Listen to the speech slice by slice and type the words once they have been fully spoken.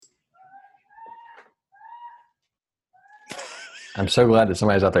I'm so glad that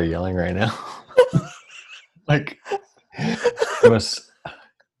somebody's out there yelling right now. Like, the most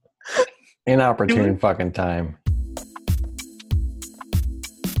inopportune fucking time.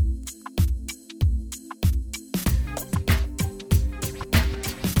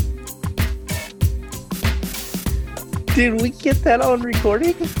 Did we get that on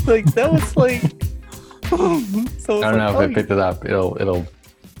recording? Like that was like. So I don't know if it picked it up. It'll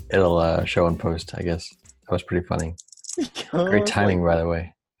show in post, I guess. That was pretty funny. Great timing, by the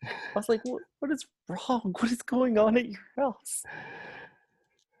way. I was like, what is wrong? What is going on at your house?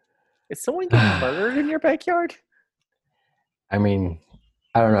 Is someone getting murdered in your backyard? I mean,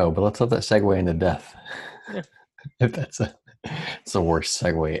 I don't know, but let's let that segue into death. Yeah. If it's the worst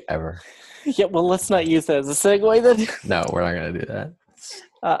segue ever. Yeah, well, let's not use that as a segue then. No, we're not going to do that.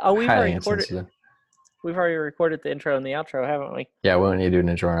 We've already recorded the intro and the outro, haven't we? Yeah, we don't need to do an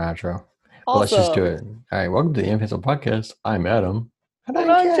intro and outro. But let's just do it. All right, welcome to the Infancil Podcast. I'm Adam. And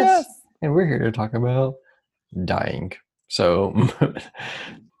I'm Jess. And we're here to talk about dying. So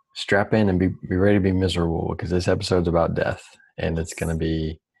strap in and be ready to be miserable because this episode's about death and it's going to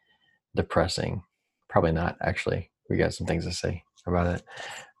be depressing. Probably not, actually. We got some things to say about it.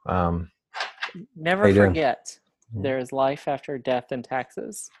 Never forget, there is life after death and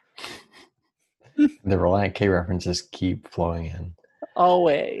taxes. The Relient K references keep flowing in.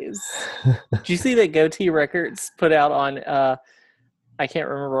 Always. Did you see that Goatee Records put out on, I can't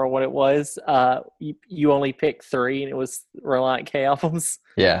remember what it was, you only picked 3 and it was Relient K albums?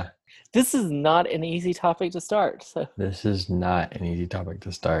 Yeah. This is not an easy topic to start. So. This is not an easy topic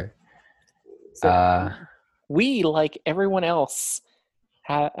to start. So we, like everyone else,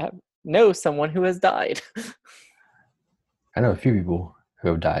 know someone who has died. I know a few people who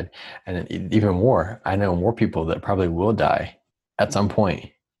have died, and even more, I know more people that probably will die at some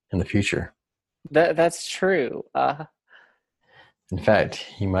point in the future. That's true. In fact,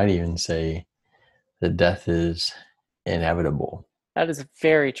 you might even say that death is inevitable. That is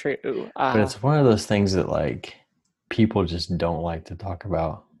very true. But it's one of those things that like people just don't like to talk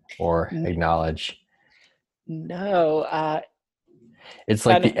about or acknowledge. No. It's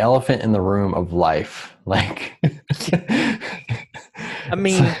like the elephant in the room of life. Like, I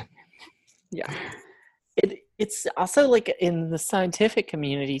mean, yeah. It's also like in the scientific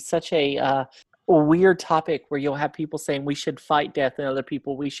community, such a weird topic where you'll have people saying we should fight death and other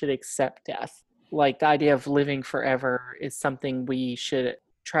people we should accept death. Like the idea of living forever is something we should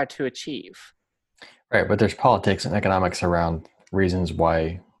try to achieve. Right, but there's politics and economics around reasons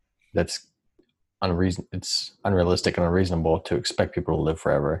why it's unrealistic and unreasonable to expect people to live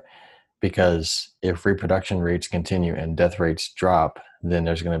forever. Because if reproduction rates continue and death rates drop, then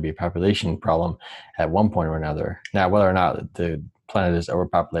there's going to be a population problem at one point or another. Now, whether or not the planet is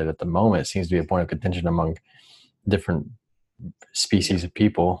overpopulated at the moment seems to be a point of contention among different species of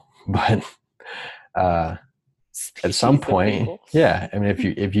people. But at some point, yeah, I mean,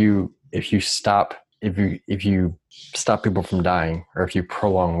 if you stop people from dying, or if you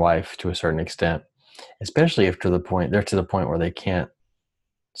prolong life to a certain extent, especially if they're to the point where they can't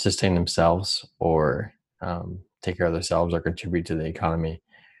sustain themselves or take care of themselves or contribute to the economy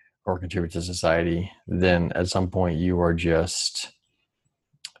or contribute to society, then at some point you are just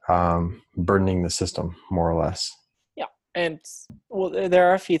burdening the system more or less. Yeah. And well, there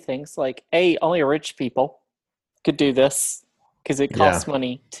are a few things like only rich people could do this because it costs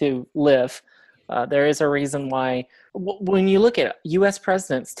money to live. There is a reason why when you look at it, U.S.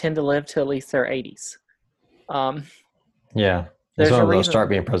 presidents tend to live to at least their 80s. Yeah. There's a reason they'll start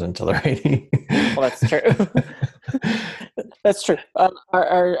being president until they're 80. Well, that's true. That's true.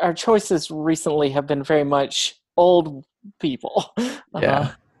 Our choices recently have been very much old people.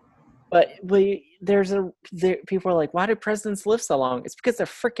 Yeah. But people are like, why do presidents live so long? It's because they're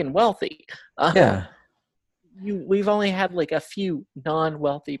freaking wealthy. Yeah. We've only had like a few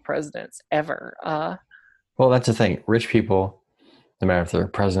non-wealthy presidents ever. Well, that's the thing. Rich people, no matter if they're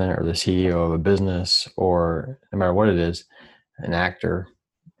president or the CEO of a business or no matter what it is, an actor,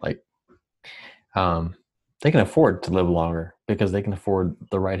 like they can afford to live longer because they can afford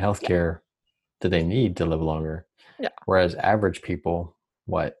the right healthcare that they need to live longer. Yeah. Whereas average people,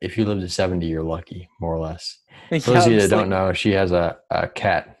 if you live to 70, you're lucky, more or less. For those of you that don't know, she has a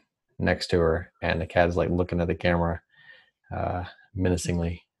cat next to her, and the cat is like looking at the camera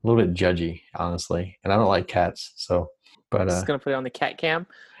menacingly, a little bit judgy, honestly. And I don't like cats, so. But I'm just gonna put it on the cat cam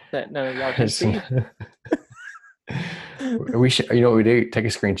that none of y'all can see. We should, you know what we do? Take a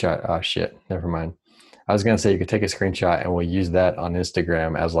screenshot. Oh shit, never mind. I was gonna say you could take a screenshot and we'll use that on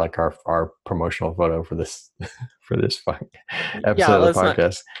Instagram as like our promotional photo for this for this fun Yeah, episode of the let's not.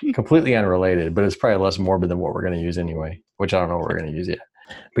 podcast. Completely unrelated, but it's probably less morbid than what we're gonna use anyway. Which I don't know what we're gonna use yet.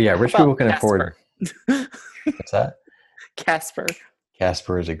 But yeah, How rich about people can afford. Casper? What's that? Casper.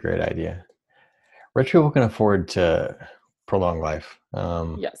 Casper is a great idea. Rich people can afford to prolong life.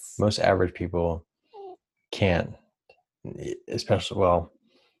 Yes. Most average people can't, especially, well,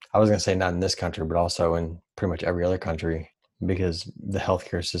 I was going to say not in this country, but also in pretty much every other country, because the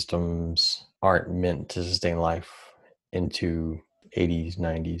healthcare systems aren't meant to sustain life into 80s,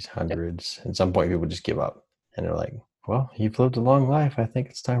 90s, Yep. 100s. At some point, people just give up and they're like, well, you've lived a long life. I think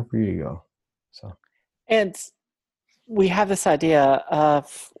it's time for you to go. So, And we have this idea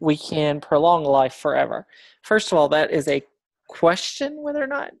of we can prolong life forever. First of all, that is a question whether or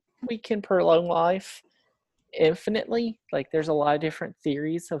not we can prolong life infinitely. Like there's a lot of different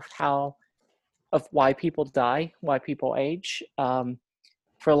theories of why people die, why people age.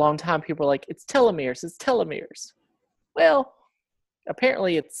 For a long time, people were like, it's telomeres, it's telomeres. Well,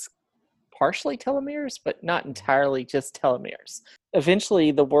 apparently it's partially telomeres, but not entirely just telomeres.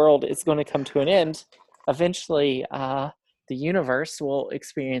 Eventually, the world is going to come to an end. Eventually, the universe will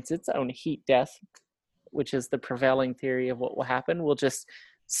experience its own heat death, which is the prevailing theory of what will happen. We'll just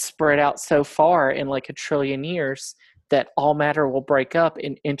spread out so far in like a trillion years that all matter will break up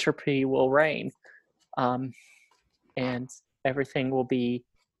and entropy will reign. And everything will be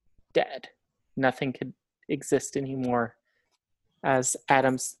dead. Nothing could exist anymore as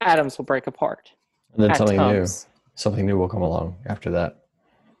atoms will break apart. and then Atoms. something new will come along after that.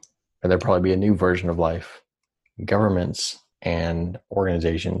 And there'll probably be a new version of life. Governments and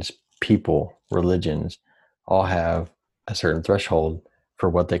organizations, people, religions, all have a certain threshold for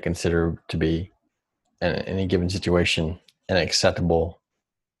what they consider to be, in any given situation, an acceptable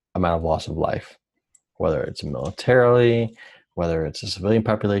amount of loss of life, whether it's militarily, whether it's a civilian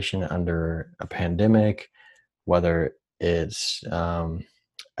population under a pandemic, whether it's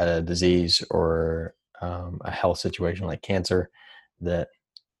a disease or a health situation like cancer, that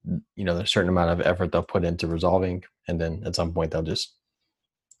there's a certain amount of effort they'll put into resolving, and then at some point they'll just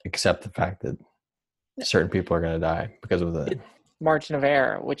accept the fact that certain people are going to die because of that. Margin of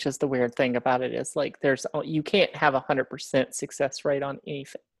error, which is the weird thing about it, is like you can't have 100% success rate on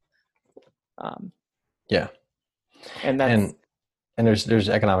anything. Yeah, and that's and there's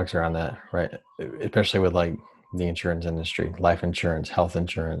economics around that, right? Especially with like the insurance industry, life insurance, health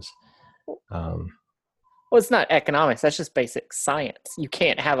insurance. well, it's not economics. That's just basic science. You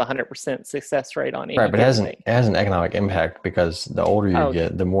can't have 100% success rate on any Right, but it given thing. has an economic impact, because the older you Oh,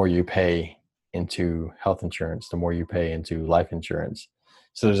 get, the more you pay into health insurance, the more you pay into life insurance.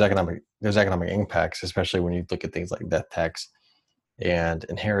 So there's economic impacts, especially when you look at things like death tax and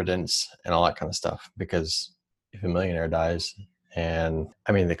inheritance and all that kind of stuff. Because if a millionaire dies, and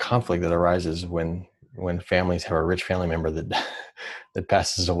I mean the conflict that arises when families have a rich family member that that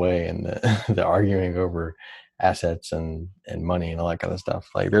passes away, and the arguing over assets and money and all that kind of stuff.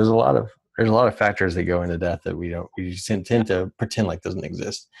 Like there's a lot of factors that go into death that we just tend to pretend like doesn't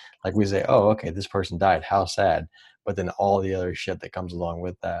exist. Like we say, oh, okay, this person died, how sad, but then all the other shit that comes along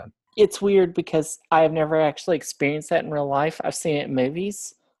with that. it's weird because I have never actually experienced that in real life. I've seen it in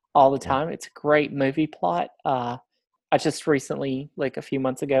movies all the time. It's a great movie plot. I just recently, like a few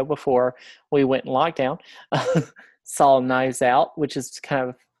months ago before we went in lockdown, saw Knives Out, which is kind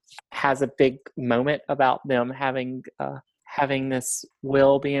of has a big moment about them having this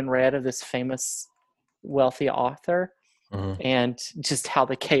will being read of this famous wealthy author, Mm-hmm. and just how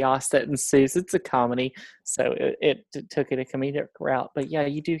the chaos that ensues. It's a comedy, so it took it a comedic route. But yeah,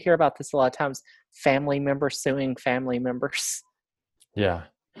 you do hear about this a lot of times. Family members suing family members Yeah,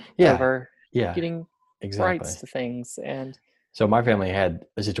 yeah, over yeah, getting exactly. rights to things. And So my family had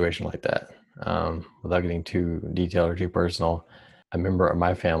a situation like that. Without getting too detailed or too personal, a member of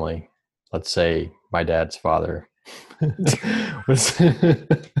my family, let's say my dad's father, was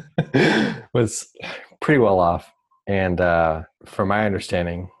was pretty well off. And from my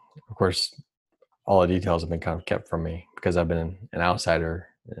understanding, of course, all the details have been kind of kept from me because I've been an outsider,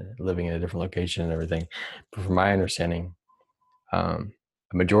 living in a different location and everything. But from my understanding, a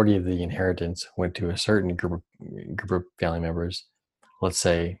majority of the inheritance went to a certain group of family members. Let's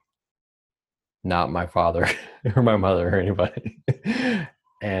say not my father or my mother or anybody.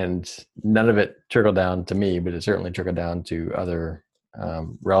 And none of it trickled down to me, but it certainly trickled down to other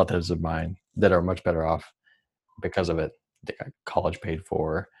relatives of mine that are much better off because of it. They got college paid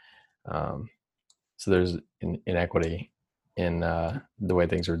for. So there's inequity in the way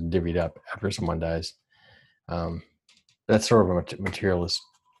things are divvied up after someone dies. That's sort of a materialist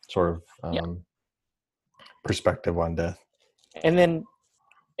sort of yeah, perspective on death. And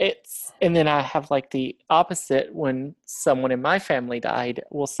then I have like the opposite. When someone in my family died,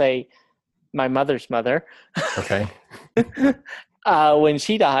 we'll say my mother's mother. Okay. When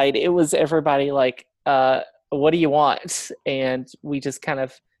she died, it was everybody like, what do you want? And we just kind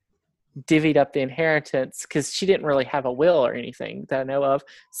of divvied up the inheritance because she didn't really have a will or anything that I know of.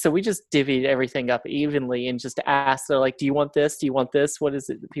 So we just divvied everything up evenly and just asked her, like, do you want this? Do you want this? What is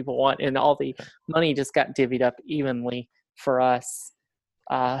it that people want? And all the money just got divvied up evenly for us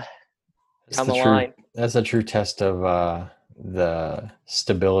down the line. That's a true test of the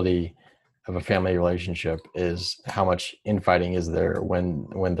stability of a family relationship, is how much infighting is there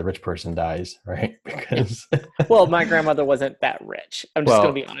when the rich person dies, right? Because well, my grandmother wasn't that rich. I'm just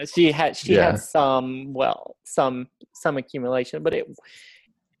going to be honest. She had some accumulation, but it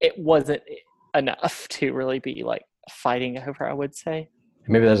wasn't enough to really be like fighting over, I would say.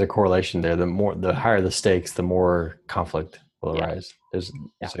 Maybe there's a correlation there. The higher the stakes, the more conflict will arise. There's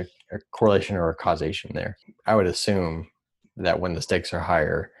a correlation or a causation there. I would assume that when the stakes are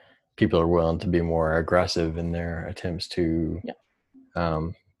higher, people are willing to be more aggressive in their attempts to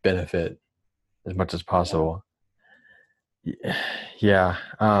benefit as much as possible. Yeah.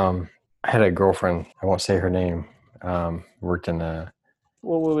 I had a girlfriend, I won't say her name, worked in a...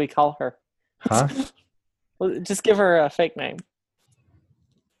 What would we call her? Huh? Well, just give her a fake name.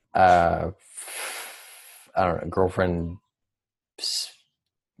 I don't know, girlfriend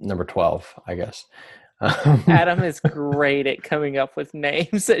number 12, I guess. Adam is great at coming up with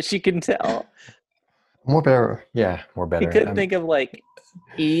names, as you can tell. More better. He couldn't think of like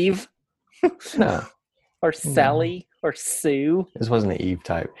Eve, no, or Sally, or Sue. This wasn't an Eve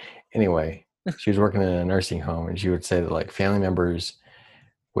type. Anyway, she was working in a nursing home, and she would say that like family members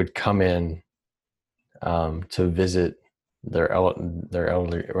would come in to visit their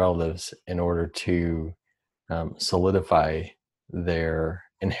elderly relatives in order to solidify their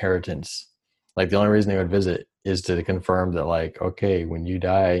inheritance. Like the only reason they would visit is to confirm that, like, okay, when you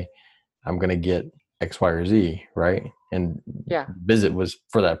die, I'm going to get X, Y, or Z, right? And visit was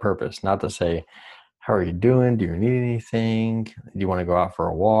for that purpose, not to say, how are you doing? Do you need anything? Do you want to go out for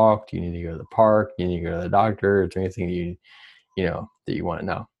a walk? Do you need to go to the park? Do you need to go to the doctor? Is there anything that you want to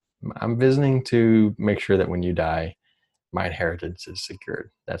know? I'm visiting to make sure that when you die, my inheritance is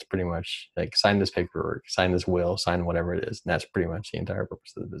secured. That's pretty much like, sign this paperwork, sign this will, sign whatever it is. And that's pretty much the entire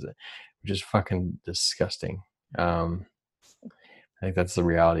purpose of the visit, which is fucking disgusting. I think that's the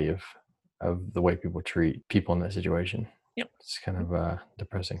reality of the way people treat people in that situation. Yep. It's kind of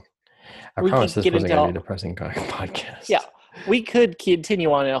depressing. I promise this wasn't going to be a depressing podcast. Yeah, we could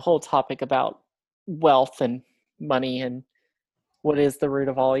continue on in a whole topic about wealth and money and what is the root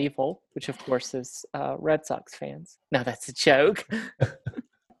of all evil, which of course is Red Sox fans. No, that's a joke.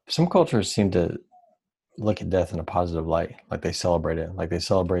 Some cultures seem to look at death in a positive light, like they celebrate it, like they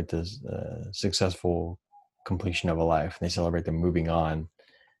celebrate the successful completion of a life, and they celebrate the moving on, and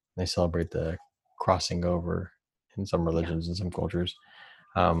they celebrate the crossing over in some religions and some cultures.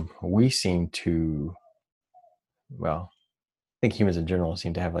 We seem to, well, I think humans in general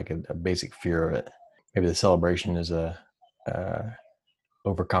seem to have like a basic fear of it. Maybe the celebration is a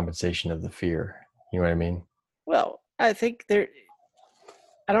overcompensation of the fear. You know what I mean? Well, I think I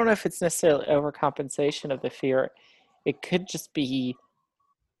don't know if it's necessarily overcompensation of the fear. It could just be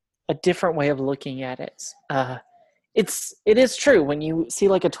a different way of looking at it. It is true, when you see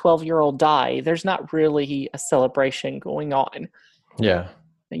like a 12-year-old die, there's not really a celebration going on. Yeah.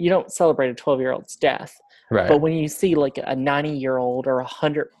 You don't celebrate a 12-year-old's death. Right. But when you see like a 90-year-old or a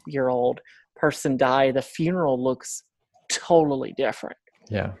 100-year-old person die, the funeral looks totally different.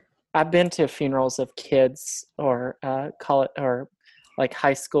 Yeah. I've been to funerals of kids or or like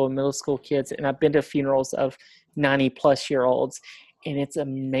high school and middle school kids, and I've been to funerals of 90-plus-year-olds, and it's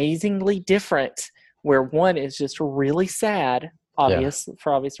amazingly different, where one is just really sad,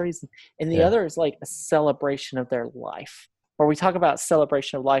 for obvious reasons, and the other is like a celebration of their life. Or we talk about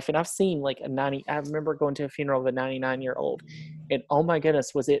celebration of life, and I've seen like I remember going to a funeral of a 99-year-old, and oh my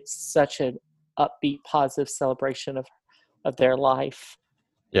goodness, was it such an upbeat, positive celebration of their life.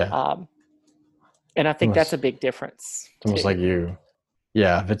 Yeah. And I think that's a big difference. It's almost like you.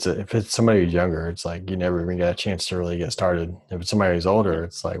 Yeah, if it's somebody who's younger, it's like you never even get a chance to really get started. If it's somebody who's older,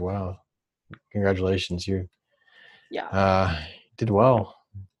 it's like, wow, congratulations, you did well.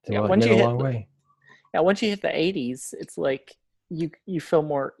 Made a long way. Yeah, once you hit the 80s, it's like you feel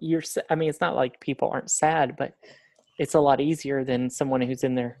more. It's not like people aren't sad, but it's a lot easier than someone who's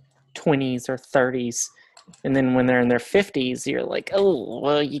in their 20s or 30s. And then when they're in their 50s, you're like, oh,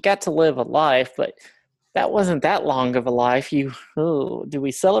 well, you got to live a life, but that wasn't that long of a life. Do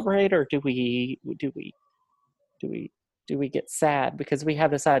we celebrate or do we do we get sad because we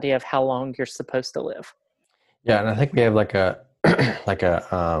have this idea of how long you're supposed to live. Yeah, and I think we have like a like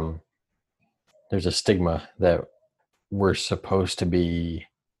a there's a stigma that we're supposed to be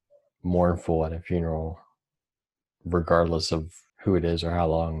mournful at a funeral regardless of who it is or how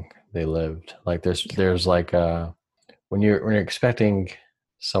long they lived. Like there's like when you're expecting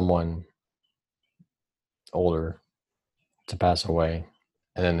someone older to pass away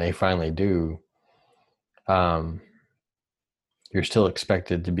and then they finally do, you're still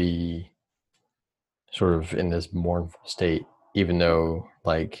expected to be sort of in this mournful state, even though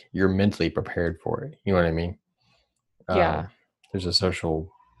like you're mentally prepared for it. You know what I mean? Yeah. There's a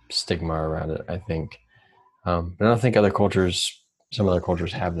social stigma around it, I think. But I don't think some other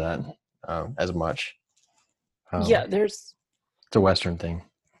cultures have that as much. Yeah, there's It's a Western thing.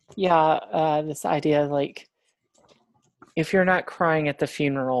 this idea like if you're not crying at the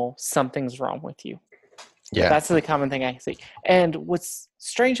funeral, something's wrong with you. Yeah. That's the common thing I see. And what's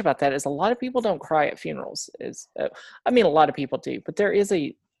strange about that is a lot of people don't cry at funerals. A lot of people do, but there is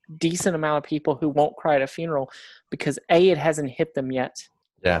a decent amount of people who won't cry at a funeral because A, it hasn't hit them yet.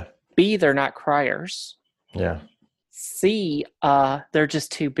 Yeah. B, they're not criers. Yeah. C, they're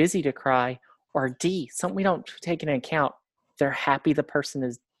just too busy to cry. Or D, something we don't take into account, they're happy the person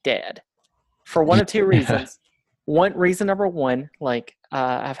is dead. For one of two reasons. Reason number one, like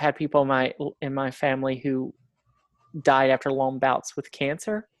I've had people in my family who died after long bouts with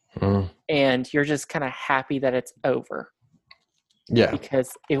cancer, and you're just kind of happy that it's over. Yeah.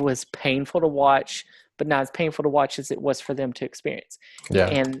 Because it was painful to watch, but not as painful to watch as it was for them to experience. Yeah.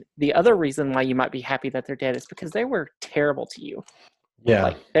 And the other reason why you might be happy that they're dead is because they were terrible to you. Yeah.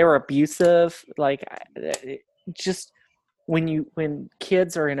 Like they were abusive. Like just when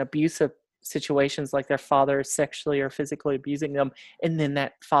kids are in abusive situations, like their father is sexually or physically abusing them, and then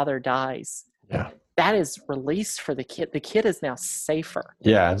that father dies. Yeah. That is release for the kid. The kid is now safer.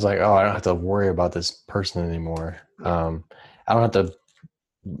 Yeah. It's like, oh, I don't have to worry about this person anymore. I don't have to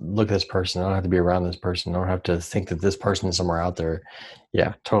look at this person. I don't have to be around this person. I don't have to think that this person is somewhere out there.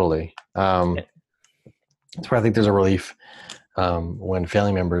 Yeah, totally. That's where I think there's a relief when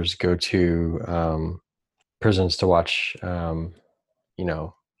family members go to prisons to watch,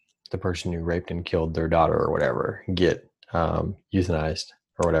 the person who raped and killed their daughter or whatever get euthanized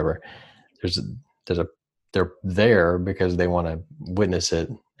or whatever. They're there because they want to witness it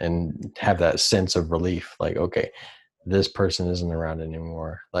and have that sense of relief. Like, okay, this person isn't around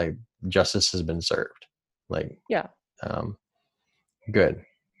anymore. Like justice has been served. Like, yeah, good.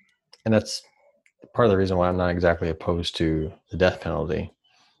 And that's part of the reason why I'm not exactly opposed to the death penalty.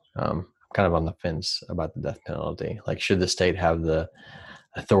 I'm kind of on the fence about the death penalty. Like, should the state have the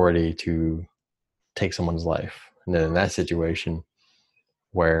authority to take someone's life? And then in that situation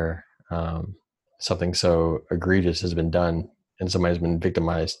where something so egregious has been done and somebody's been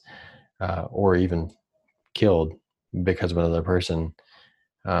victimized or even killed because of another person,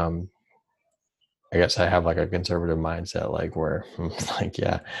 I guess I have like a conservative mindset, like where like,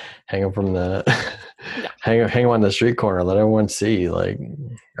 yeah, hang them from the hang them on the street corner, let everyone see, like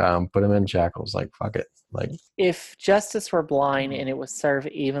put them in shackles, like fuck it. Like if justice were blind and it was served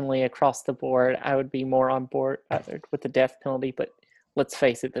evenly across the board, I would be more on board with the death penalty. But let's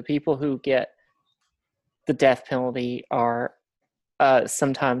face it, the people who get the death penalty are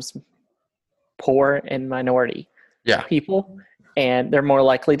sometimes poor and minority people, and they're more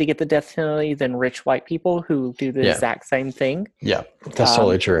likely to get the death penalty than rich white people who do the exact same thing. Yeah, that's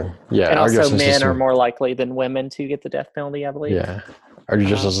totally true. Yeah, and also men are more likely than women to get the death penalty, I believe. Yeah, our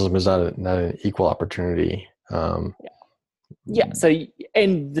justice system is not an equal opportunity. So,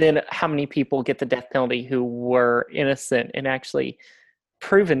 and then how many people get the death penalty who were innocent and actually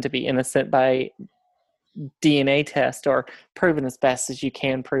proven to be innocent by DNA test or proven as best as you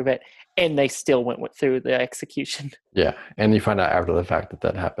can prove it, and they still went through the execution. Yeah, and you find out after the fact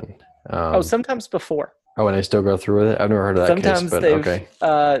that happened. Sometimes before. Oh, and they still go through with it? I've never heard of that case, but okay.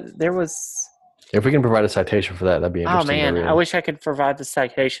 There was... If we can provide a citation for that, that'd be interesting. Oh, man, I wish I could provide the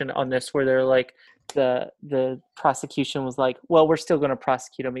citation on this where they're like, the prosecution was like, well, we're still going to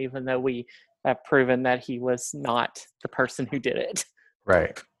prosecute him even though we have proven that he was not the person who did it.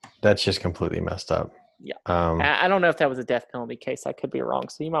 Right. That's just completely messed up. Yeah. I don't know if that was a death penalty case. I could be wrong.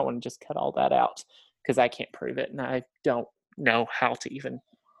 So you might want to just cut all that out because I can't prove it. And I don't know how to even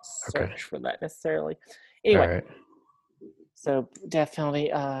search for that necessarily. Anyway, so death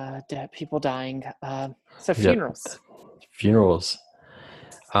penalty, people dying. So funerals. Funerals.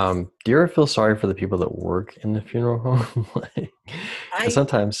 Do you ever feel sorry for the people that work in the funeral home?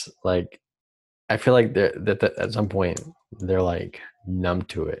 Sometimes, like, I feel like that at some point they're like numb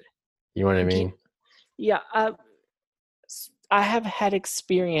to it. You know what I mean? Yeah. I have had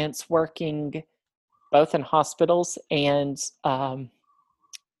experience working both in hospitals and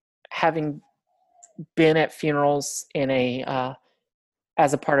having been at funerals in a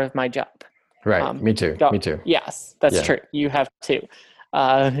as a part of my job. Right. Me too. Me too. Yes, that's Yeah. true. You have too.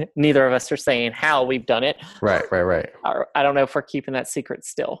 Neither of us are saying how we've done it. Right. I don't know if we're keeping that secret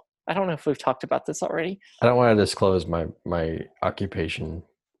still. I don't know if we've talked about this already. I don't want to disclose my occupation.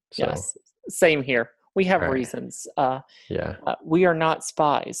 So. Yes, same here. We have Right. reasons. Yeah. We are not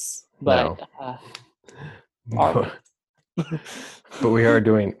spies, but No. But we are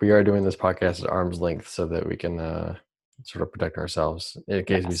doing this podcast at arm's length so that we can sort of protect ourselves in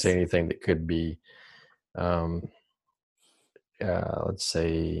case we say anything that could be, let's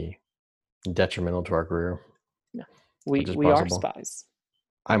say, detrimental to our career. Yeah. We are spies.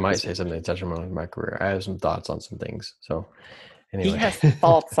 I might say something that's detrimental to my career. I have some thoughts on some things. So anyway. He has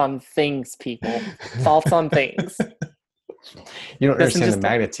thoughts on things, people. Thoughts on things. You don't understand the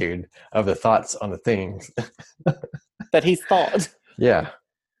magnitude of the thoughts on the things that he's thought. Yeah.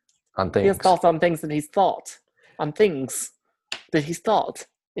 On things. He has thoughts on things that he's thought. On things that he's thought.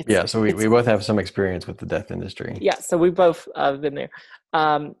 So we both have some experience with the death industry. Yeah, so we both have been there.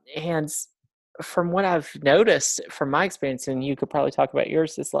 And from what I've noticed from my experience, and you could probably talk about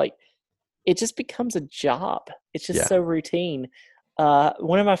yours, is like it just becomes a job. It's just so routine.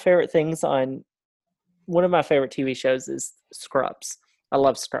 One of my favorite things on one of my favorite TV shows is Scrubs. I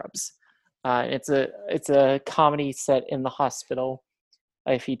love Scrubs. It's a comedy set in the hospital.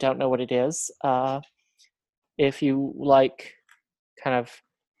 If you don't know what it is, if you like kind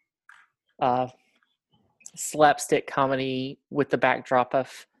of slapstick comedy with the backdrop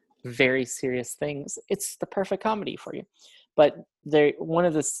of very serious things, it's the perfect comedy for you. But one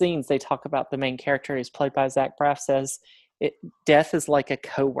of the scenes they talk about, the main character is played by Zach Braff, says death is like a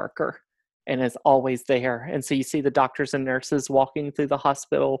coworker and is always there. And so you see the doctors and nurses walking through the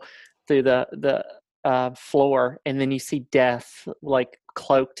hospital, through the floor, and then you see death like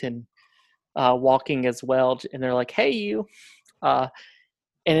cloaked and walking as well. And they're like, "Hey, you." And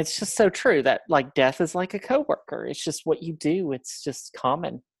it's just so true that like death is like a coworker. It's just what you do. It's just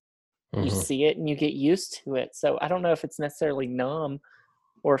common. Mm-hmm. You see it and you get used to it. So I don't know if it's necessarily numb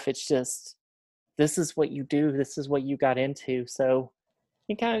or if it's just, this is what you do. This is what you got into. So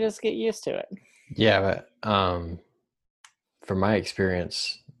you kind of just get used to it. Yeah. But from my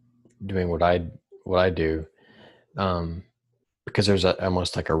experience doing what I do, because there's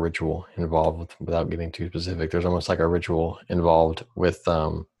almost like a ritual involved without getting too specific. There's almost like a ritual involved with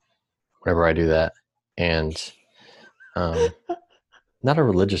whenever I do that. And not a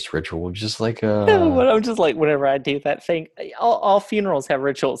religious ritual, just like I'm just like, whenever I do that thing, all funerals have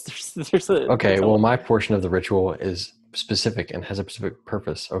rituals. My portion of the ritual is specific and has a specific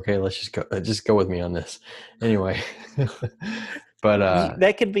purpose. Okay, let's just go with me on this. Anyway, but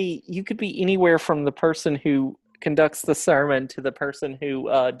that could be, you could be anywhere from the person who conducts the sermon to the person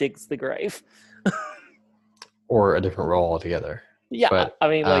who digs the grave, or a different role altogether. Yeah, but, I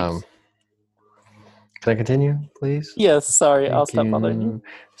mean, like. Can I continue, please? Yes, sorry, I'll stop bothering you.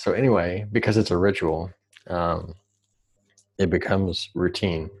 So anyway, because it's a ritual, it becomes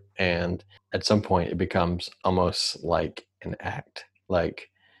routine. And at some point, it becomes almost like an act. Like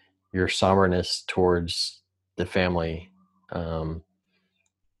your somberness towards the family,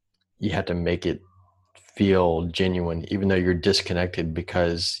 you have to make it feel genuine, even though you're disconnected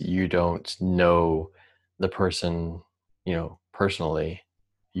because you don't know the person, personally.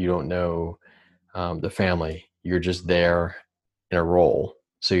 You don't know the family. You're just there in a role,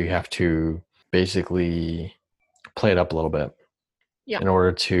 so you have to basically play it up a little bit in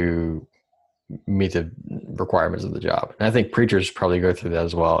order to meet the requirements of the job. And I think preachers probably go through that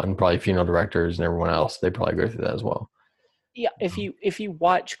as well, and probably funeral directors and everyone else, they probably go through that as well. Yeah, if you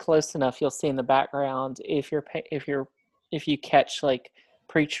watch close enough, you'll see in the background, if you catch like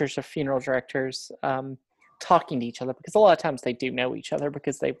preachers or funeral directors talking to each other, because a lot of times they do know each other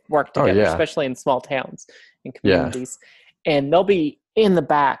because they work together, especially in small towns and communities. Yeah. And they'll be in the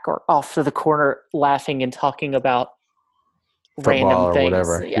back or off to the corner laughing and talking about football random things.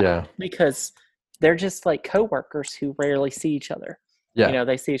 Or whatever. Yeah. Because they're just like coworkers who rarely see each other. Yeah.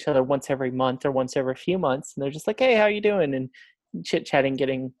 They see each other once every month or once every few months, and they're just like, "Hey, how you doing?" And chit-chatting,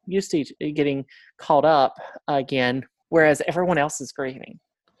 getting used to getting caught up again, whereas everyone else is grieving.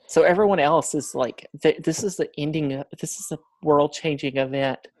 So everyone else is like, this is the ending. This is a world-changing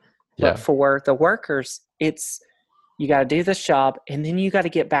event. But for the workers, it's, you got to do this job, and then you got to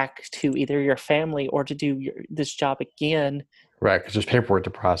get back to either your family or to do this job again. Right, because there's paperwork to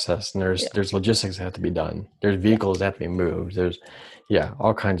process, and there's logistics that have to be done. There's vehicles that have to be moved. There's,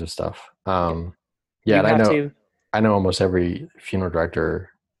 all kinds of stuff. And I know. I know almost every funeral director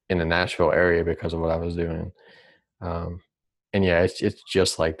in the Nashville area because of what I was doing. Um, and yeah, it's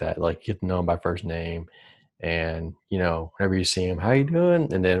just like that. Like, you get to know them by first name, and whenever you see them, how you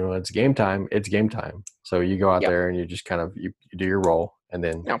doing? And then when it's game time, it's game time. So you go out Yep. there and you just kind of you do your role, and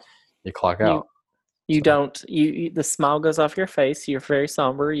then No. you clock You out. you So don't the smile goes off your face. You're very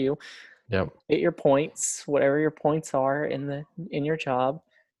somber. You yep, get your points, whatever your points are in your job.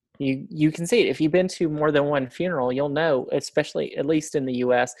 You can see it. If you've been to more than one funeral, you'll know, especially at least in the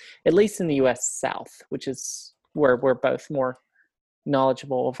US South, which is where we're both more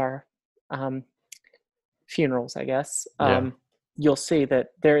knowledgeable of our um, funerals, I guess. yeah, You'll see that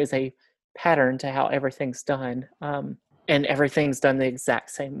there is a pattern to how everything's done, and everything's done the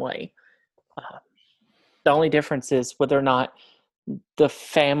exact same way. Uh, the only difference is whether or not the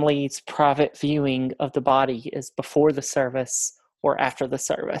family's private viewing of the body is before the service or after the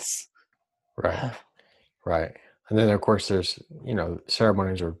service. right, right. And then of course there's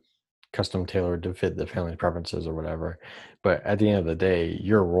ceremonies are custom tailored to fit the family preferences or whatever. But at the end of the day,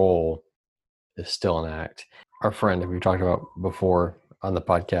 your role is still an act. Our friend, who we talked about before on the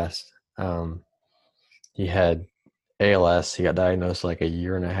podcast, he had ALS. He got diagnosed like a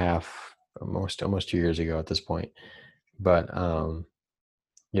year and a half, almost 2 years ago at this point. But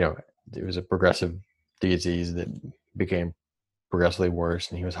it was a progressive disease that became progressively worse,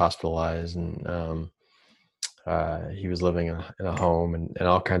 and he was hospitalized, and he was living in a home and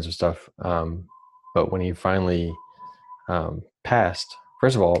all kinds of stuff. But when he finally passed,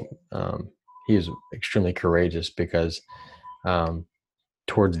 first of all, he was extremely courageous because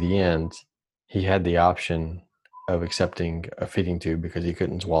towards the end, he had the option of accepting a feeding tube because he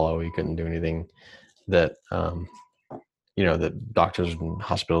couldn't swallow, he couldn't do anything that that doctors and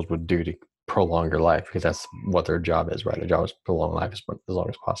hospitals would do to prolong your life, because that's what their job is, right? Their job is prolong life as long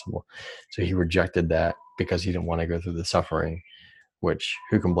as possible. So he rejected that because he didn't want to go through the suffering, which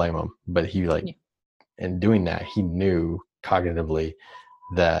who can blame him? But he in doing that, he knew cognitively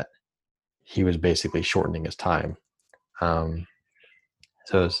that he was basically shortening his time. So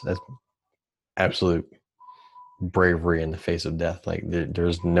that's absolute bravery in the face of death. Like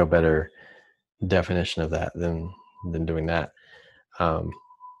there's no better definition of that than doing that.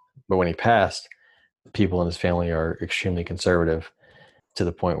 But when he passed, people in his family are extremely conservative, to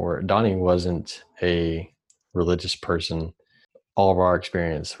the point where Donnie wasn't a religious person. All of our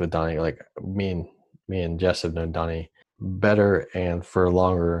experience with Donnie, like me and Jess have known Donnie better and for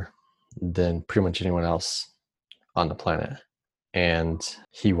longer than pretty much anyone else on the planet. And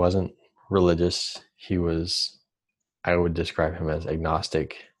he wasn't religious. He was, I would describe him as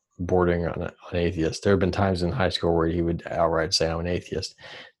agnostic, bordering on an atheist. There have been times in high school where he would outright say, I'm an atheist.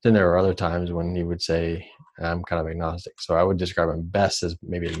 Then there were other times when he would say, I'm kind of agnostic. So I would describe him best as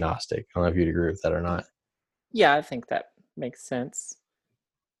maybe agnostic. I don't know if you'd agree with that or not. Yeah, I think that makes sense.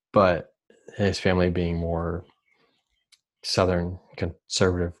 But his family being more Southern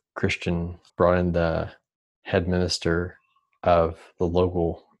conservative Christian brought in the head minister of the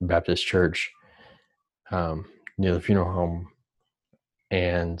local Baptist church near the funeral home.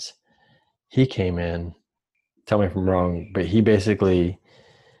 And he came in, tell me if I'm wrong, but he basically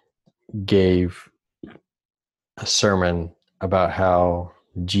gave a sermon about how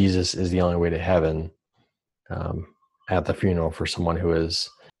Jesus is the only way to heaven at the funeral for someone who is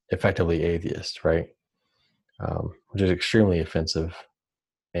effectively atheist, right? Which is extremely offensive.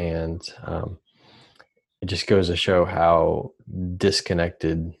 And it just goes to show how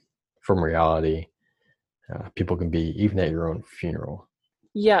disconnected from reality people can be, even at your own funeral.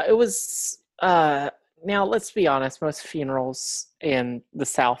 Yeah, it was. Now, let's be honest. Most funerals in the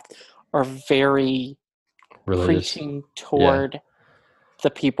South are very Religious. preaching Yeah. toward the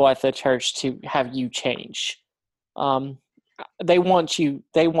people at the church to have you change. Um, they want you.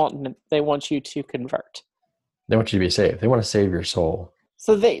 They want you to convert. They want you to be saved. They want to save your soul.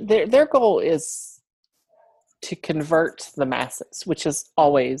 So their goal is to convert the masses, which is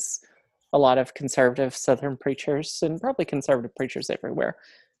always a lot of conservative Southern preachers and probably conservative preachers everywhere.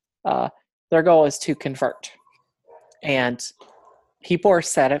 Their goal is to convert. And people are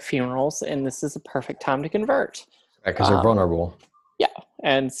sad at funerals, and this is a perfect time to convert. Because they're vulnerable. Yeah.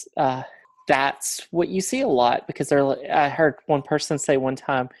 And that's what you see a lot, because I heard one person say one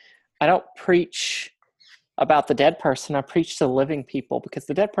time, I don't preach about the dead person. I preach to living people, because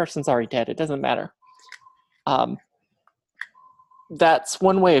the dead person's already dead. It doesn't matter. That's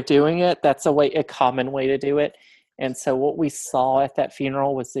one way of doing it. That's a common way to do it. And so what we saw at that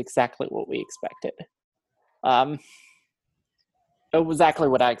funeral was exactly what we expected. It was exactly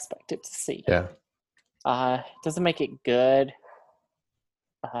what I expected to see. Yeah. Doesn't make it good.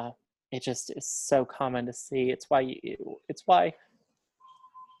 it just is so common to see. It's why you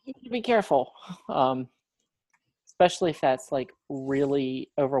need to be careful, especially if that's like really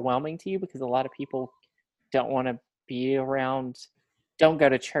overwhelming to you, because a lot of people don't want to be around, don't go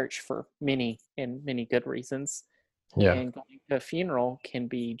to church for many good reasons. Yeah. And going to a funeral can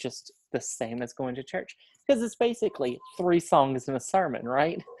be just the same as going to church, because it's basically 3 songs in a sermon,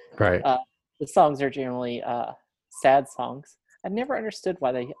 right? Right. Uh, the songs are generally sad songs. I never understood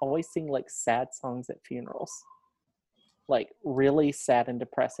why they always sing like sad songs at funerals, like really sad and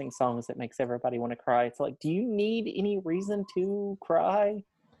depressing songs that makes everybody want to cry. It's like, do you need any reason to cry?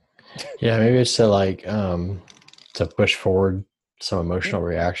 Yeah, maybe it's to push forward some Yeah, emotional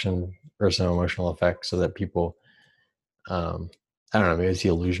reaction or some emotional effect so that people I don't know, maybe it's the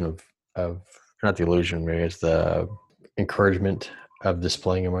illusion of not the illusion, maybe it's the encouragement of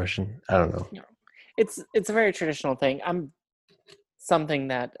displaying emotion. I don't know. you know, it's a very traditional thing. I'm something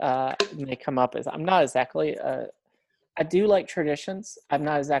that may come up is I'm not exactly I do like traditions. I'm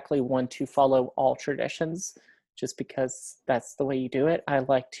not exactly one to follow all traditions just because that's the way you do it. I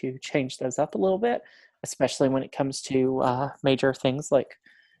like to change those up a little bit, especially when it comes to major things like,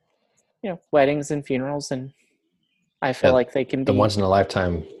 weddings and funerals. And I feel Yeah, like they can the be, once in a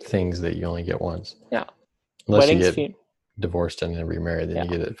lifetime things that you only get once. yeah, Unless you weddings, get divorced and then remarried, then yeah, you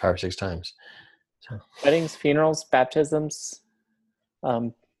get it 5 or 6 times. So weddings, funerals, baptisms,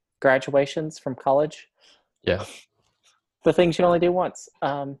 um, graduations from college, yeah. the things you only do once.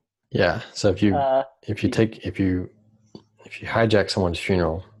 Yeah. So if you Uh, if you take if you hijack someone's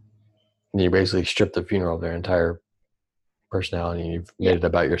funeral, then you basically strip the funeral of their entire personality and you've yeah, made it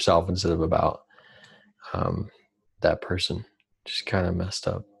about yourself instead of about um, that person. Just kind of messed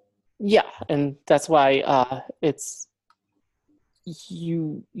up. yeah, and that's why it's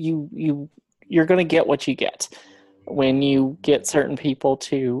you're going to get what you get when you get certain people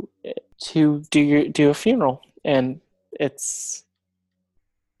to do a funeral, and it's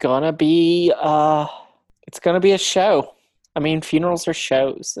gonna be it's gonna be a show. I mean, funerals are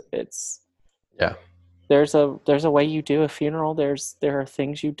shows. It's Yeah. there's a way you do a funeral. There are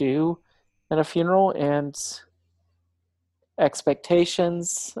things you do at a funeral and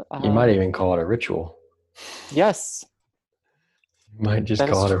expectations. You might even call it a ritual. Yes, You might just that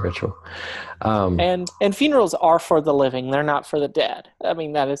is call it a true. ritual. Um, And funerals are for the living. They're not for the dead. I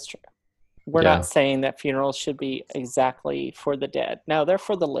mean, that is true. We're not yeah. saying that funerals should be exactly for the dead. No, they're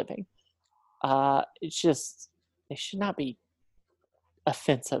for the living. It's just they should not be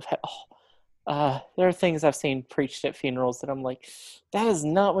offensive at all. There are things I've seen preached at funerals that I'm like, that is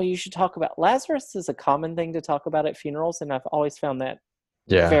not what you should talk about. Lazarus is a common thing to talk about at funerals, and I've always found that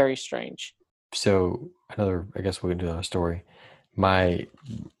Yeah. very strange. So I guess we can do a story. My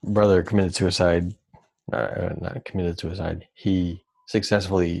brother committed suicide. Not committed suicide. He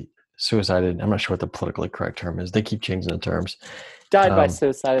successfully suicided. I'm not sure what the politically correct term is. They keep changing the terms. Died by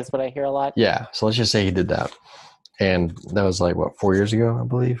suicide is what I hear a lot. Yeah. So let's just say he did that. And that was like, what, 4 years ago, I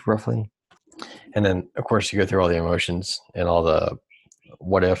believe, roughly. And then, of course, you go through all the emotions and all the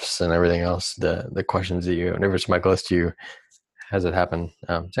what ifs and everything else, the questions that you, whenever somebody close to you, has it happened?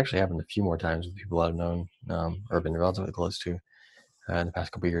 It's actually happened a few more times with people I've known or been relatively close to in the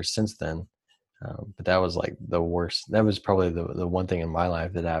past couple of years since then. But that was like the worst. That was probably the one thing in my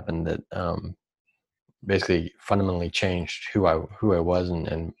life that happened that basically fundamentally changed who I was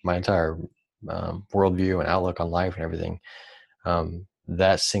and my entire worldview and outlook on life and everything.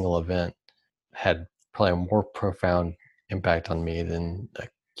 That single event had probably a more profound impact on me than the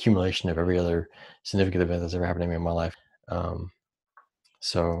accumulation of every other significant event that's ever happened to me in my life.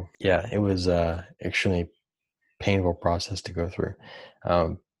 So yeah, it was extremely painful process to go through.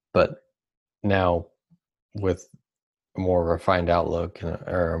 But now with a more refined outlook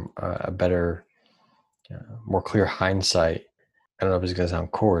or a better, more clear hindsight, I don't know if it's going to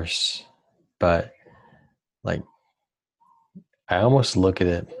sound coarse, but like I almost look at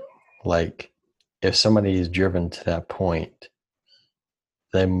it like if somebody is driven to that point,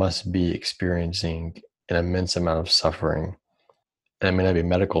 they must be experiencing an immense amount of suffering. And it may not be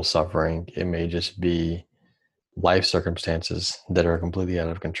medical suffering. It may just be life circumstances that are completely out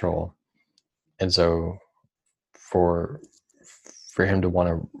of control. And so for him to want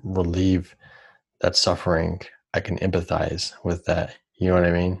to relieve that suffering, I can empathize with that. You know what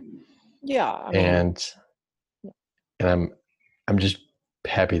I mean? Yeah, I mean, And I'm just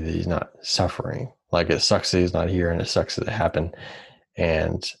happy that he's not suffering. Like it sucks that he's not here and it sucks that it happened.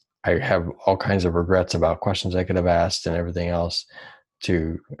 And I have all kinds of regrets about questions I could have asked and everything else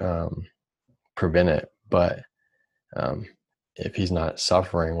to prevent it. But um, if he's not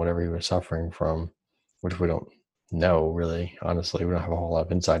suffering whatever he was suffering from, which we don't no, really, honestly, we don't have a whole lot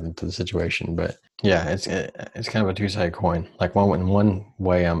of insight into the situation, but yeah, it's kind of a two-sided coin. Like in one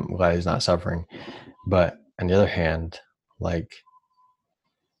way, I'm glad he's not suffering, but on the other hand, like,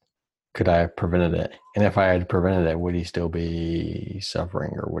 could I have prevented it? And if I had prevented it, would he still be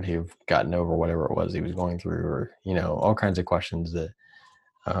suffering, or would he have gotten over whatever it was he was going through, or all kinds of questions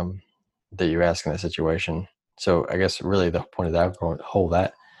um, that you ask in that situation. So I guess really the point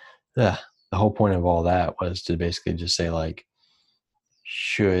of yeah, the whole point of all that was to basically just say, like,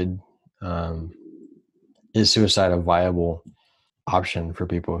 should um, is suicide a viable option for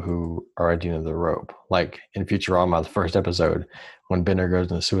people who are at the end of the rope? Like in Futurama, the first episode, when Bender goes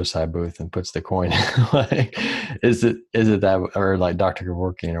in the suicide booth and puts the coin, like, is it that, or like Dr.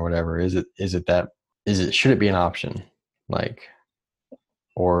 Kevorkian or whatever? Should it be an option? Like,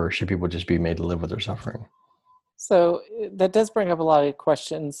 or should people just be made to live with their suffering? So that does bring up a lot of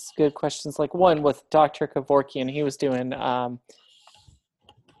questions, good questions. Like one with Dr. Kevorkian, he was doing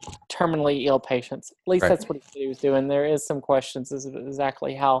terminally ill patients. At least Right. that's what he was doing. There is some questions as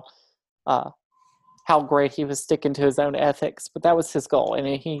exactly how great he was sticking to his own ethics, but that was his goal, and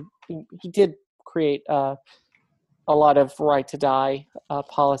he did create a lot of right to die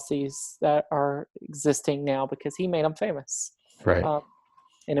policies that are existing now because he made them famous, Right.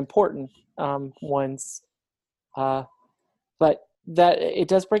 and important ones. But that it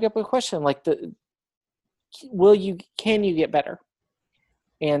does bring up a question like can you get better?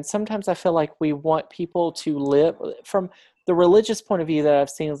 And sometimes I feel like we want people to live from the religious point of view that I've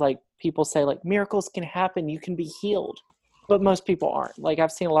seen is like people say like miracles can happen, you can be healed, but most people aren't. Like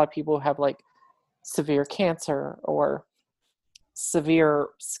I've seen a lot of people who have like severe cancer or severe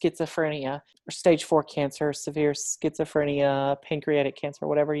schizophrenia or stage 4 cancer, severe schizophrenia, pancreatic cancer,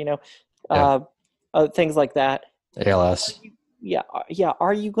 whatever, Yeah. things like that. ALS. Yeah.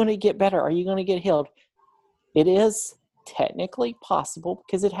 Are you going to get better? Are you going to get healed? It is technically possible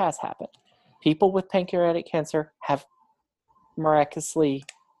because it has happened. People with pancreatic cancer have miraculously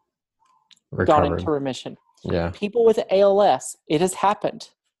gone Recovered. into remission. Yeah. People with ALS, it has happened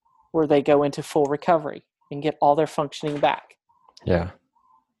where they go into full recovery and get all their functioning back. Yeah.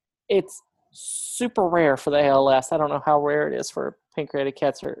 It's super rare for the ALS. I don't know how rare it is for pancreatic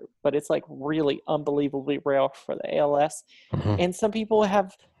cancer, but it's like really unbelievably rare for the ALS. Mm-hmm. And some people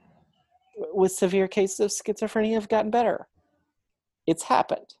with severe cases of schizophrenia have gotten better. It's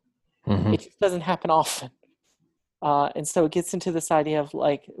happened. Mm-hmm. It just doesn't happen often. And so it gets into this idea of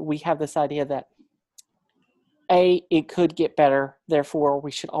like, we have this idea that it could get better. Therefore,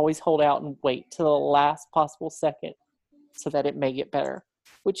 we should always hold out and wait till the last possible second so that it may get better,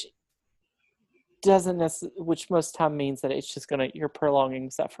 which most time means that it's just you're prolonging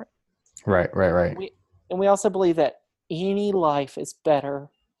suffering. Right. We also believe that any life is better.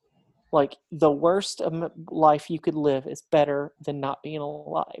 Like the worst life you could live is better than not being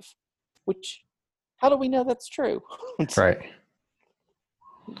alive. Which, how do we know that's true? Right.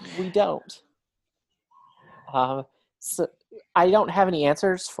 We don't. So I don't have any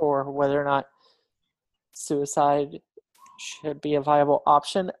answers for whether or not suicide should be a viable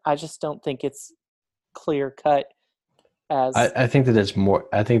option. I just don't think it's clear cut. As I think that it's more.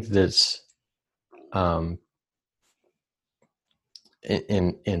 I think that it's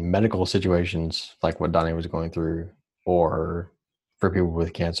in medical situations like what Donnie was going through, or for people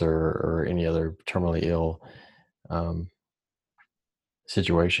with cancer or any other terminally ill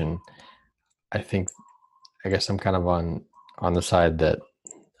situation. I guess I'm kind of on the side that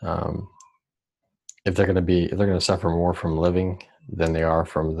if they're going to suffer more from living than they are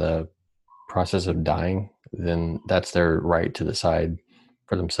from the process of dying, then that's their right to decide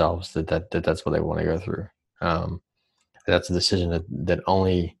for themselves that's what they want to go through. That's a decision that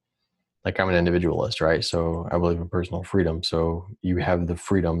only, like, I'm an individualist, right? So I believe in personal freedom. So you have the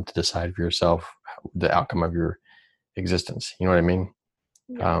freedom to decide for yourself the outcome of your existence. You know what I mean?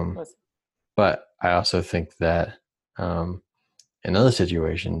 yeah, But I also think that in other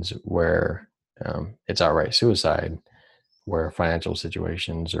situations where it's outright suicide, where financial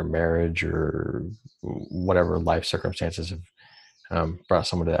situations or marriage or whatever life circumstances have brought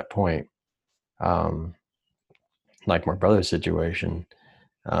someone to that point, like my brother's situation,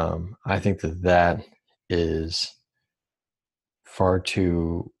 I think that is far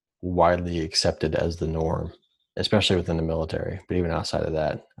too widely accepted as the norm, especially within the military, but even outside of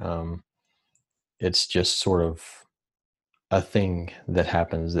that. It's just sort of a thing that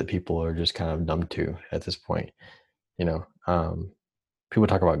happens that people are just kind of numb to at this point. People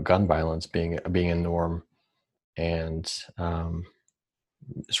talk about gun violence being a norm and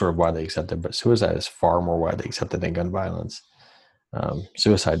sort of widely accepted, but suicide is far more widely accepted than gun violence.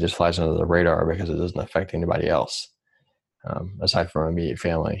 Suicide just flies under the radar because it doesn't affect anybody else, aside from immediate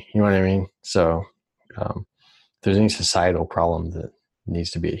family. You know what I mean? So if there's any societal problem that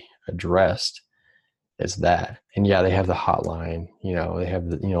needs to be addressed, it's that. And yeah, they have the hotline. They have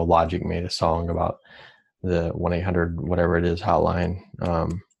the Logic made a song about the 1-800 whatever it is hotline.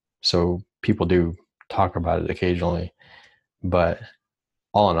 So people do talk about it occasionally, but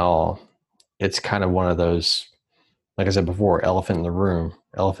all in all, it's kind of one of those, like I said before, elephants in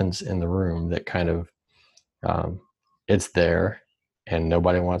the room that kind of, it's there and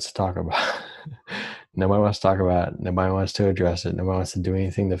nobody wants to talk about it. Nobody wants to talk about it. Nobody wants to address it. Nobody wants to do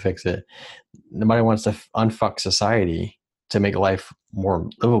anything to fix it. Nobody wants to unfuck society to make life more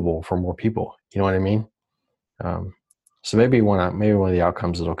livable for more people. You know what I mean? So maybe one of the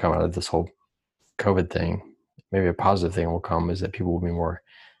outcomes that'll come out of this whole COVID thing, maybe a positive thing will come, is that people will be more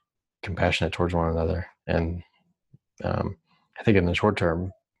compassionate towards one another. And I think in the short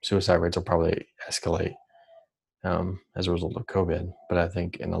term, suicide rates will probably escalate as a result of COVID. But I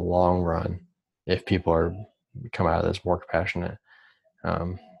think in the long run, if people come out of this more compassionate,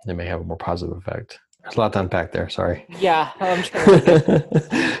 they may have a more positive effect. There's a lot to unpack there. Sorry. Yeah, I'm trying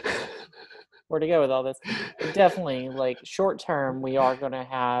to where to go with all this. But definitely, like short term, we are going to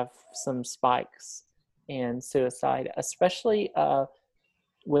have some spikes in suicide, especially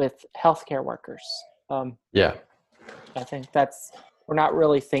with healthcare workers. Yeah. I think we're not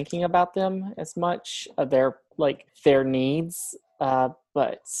really thinking about them as much. Their needs,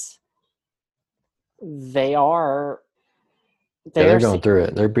 but they're going through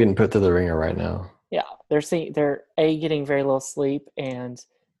it. They're being put through the ringer right now. Yeah, they're A, getting very little sleep, and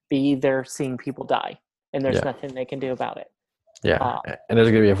B, they're seeing people die, and there's nothing they can do about it. Yeah, and there's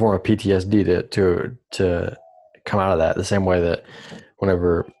going to be a form of PTSD to come out of that. The same way that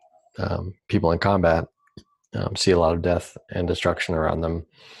whenever people in combat see a lot of death and destruction around them,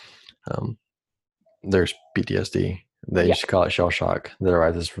 there's PTSD. They used to call it shell shock that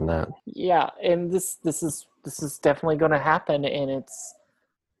arises from that. Yeah, and this is definitely going to happen, and it's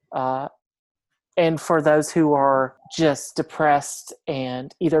and for those who are just depressed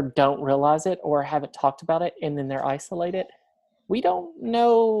and either don't realize it or haven't talked about it, and then they're isolated, we don't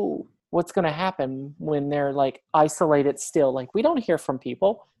know what's going to happen when they're like isolated still. Like, we don't hear from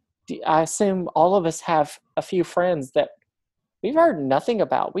people. I assume all of us have a few friends that we've heard nothing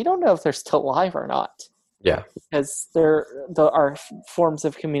about. We don't know if they're still alive or not. Yeah, because our forms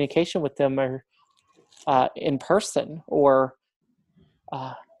of communication with them are in person or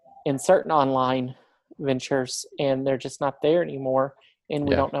in certain online ventures, and they're just not there anymore, and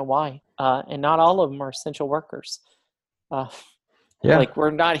we don't know why. And not all of them are essential workers. Like,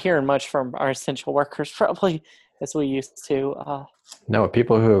 we're not hearing much from our essential workers probably as we used to. No,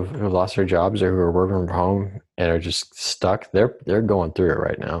 people who have lost their jobs or who are working from home and are just stuck, they're going through it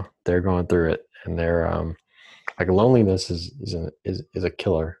right now. They're going through it, and they're like, loneliness is a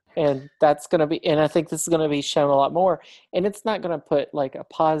killer. And that's going to be, and I think this is going to be shown a lot more. And it's not going to put like a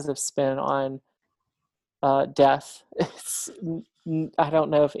positive spin on death. I don't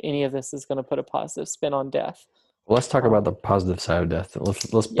know if any of this is going to put a positive spin on death. Well, let's talk about the positive side of death.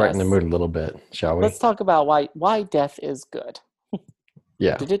 Let's brighten the mood a little bit, shall we? Let's talk about why death is good.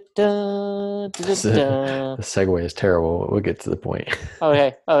 Yeah. The segue is terrible. We'll get to the point.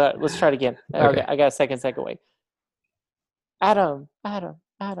 Okay. Let's try it again. Okay. I got a second segue. Adam,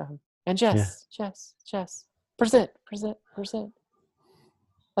 and Jess. Present.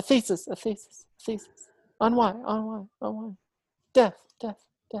 A thesis. On why. Death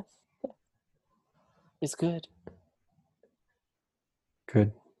is good.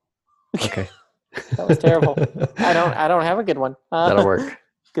 Good. Okay. That was terrible. I don't have a good one. That'll work.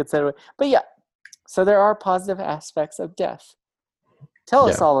 Good segue. But yeah, so there are positive aspects of death. Tell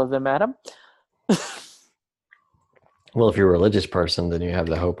us all of them, Adam. Well, if you're a religious person, then you have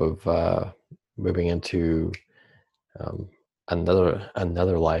the hope of moving into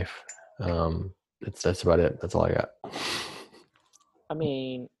another life. That's about it. That's all I got. I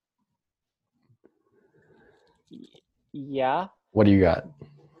mean, yeah. What do you got?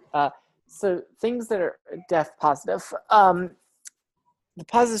 So things that are death positive. The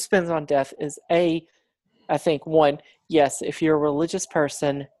positive spins on death is I think one, yes, if you're a religious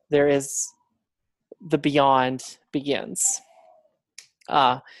person, there is the beyond begins.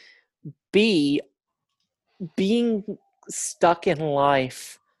 B, being stuck in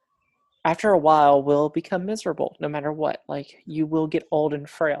life after a while will become miserable no matter what. Like, you will get old and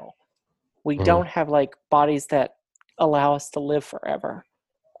frail. We don't have like bodies that allow us to live forever,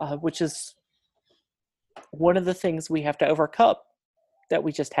 which is one of the things we have to overcome that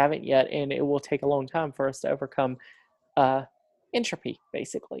we just haven't yet, and it will take a long time for us to overcome entropy,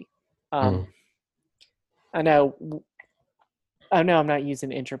 basically. Mm. I know. I know I'm not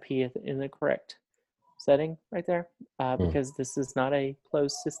using entropy in the correct setting right there, Mm. because this is not a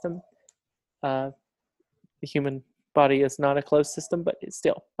closed system. The human body is not a closed system, but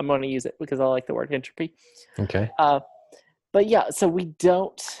still, I'm going to use it because I like the word entropy. Okay. But yeah, so we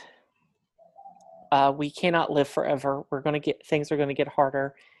cannot live forever. Things are going to get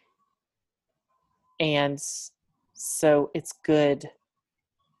harder. And so it's good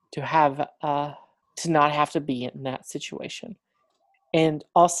to have, to not have to be in that situation. And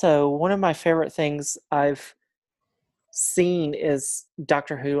also, one of my favorite things I've seen is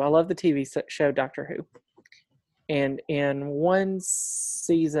Doctor Who. I love the TV show Doctor Who. And in one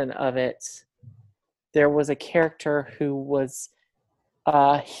season of it, there was a character who was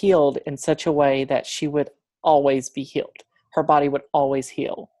healed in such a way that she would always be healed. Her body would always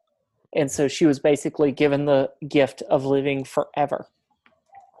heal. And so she was basically given the gift of living forever.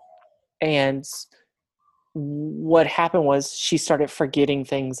 And what happened was she started forgetting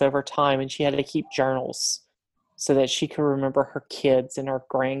things over time, and she had to keep journals so that she could remember her kids and her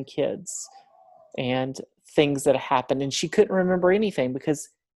grandkids and things that happened. And she couldn't remember anything because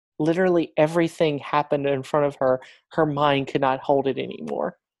literally everything happened in front of her. Her mind could not hold it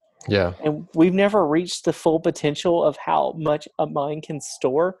anymore. Yeah. And we've never reached the full potential of how much a mind can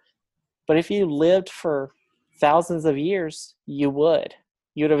store. But if you lived for thousands of years, you'd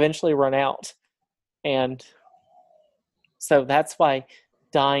eventually run out. And so that's why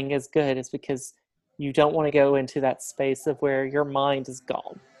dying is good, is because you don't want to go into that space of where your mind is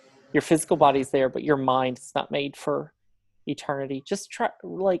gone. Your physical body's there, but your mind is not made for eternity. Just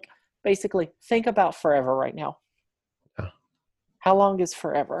basically think about forever right now. Yeah. How long is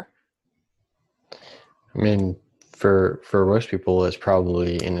forever? I mean, for most people, it's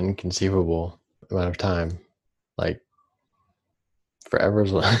probably an inconceivable amount of time. Like, forever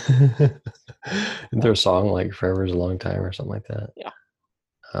is isn't there a song like "Forever is a long time" or something like that? Yeah.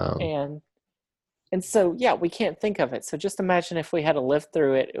 Um, And so, yeah, we can't think of it. So just imagine if we had to live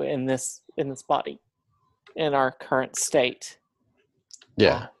through it in this body, in our current state.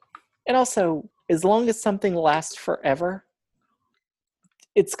 yeah. And also, as long as something lasts forever,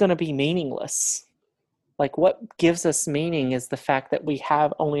 it's going to be meaningless. Like, what gives us meaning is the fact that we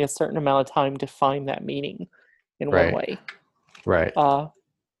have only a certain amount of time to find that meaning in one Right. way. Right. So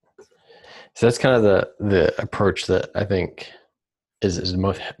that's kind of the approach that I think is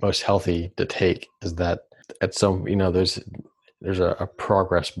most healthy to take, is that at some, there's a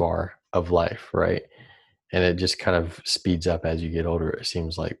progress bar of life, right? And it just kind of speeds up as you get older. It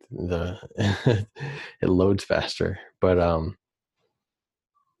seems like it loads faster. But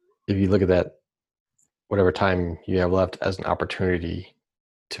if you look at that, whatever time you have left, as an opportunity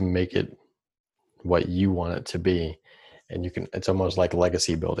to make it what you want it to be, and it's almost like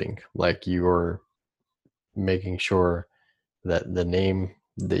legacy building. Like, you're making sure that the name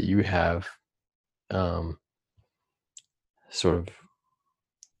that you have, sort of,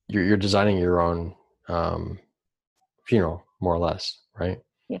 you're designing your own funeral, more or less, right?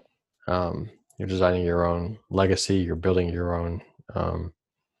 Yeah. You're designing your own legacy. You're building your own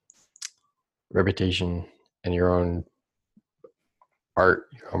reputation and your own art,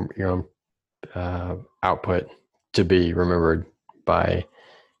 your own output to be remembered by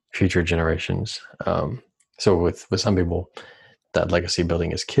future generations. So with some people, that legacy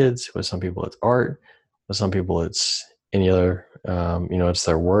building is kids. With some people, it's art. With some people, it's any other. It's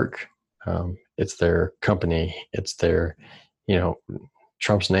their work. It's their company. It's their,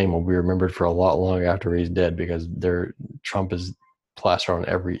 Trump's name will be remembered for a lot long after he's dead, because Trump is plastered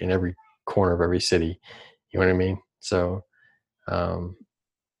on in every corner of every city. You know what I mean? So,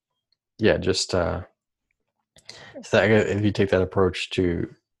 yeah, just so if you take that approach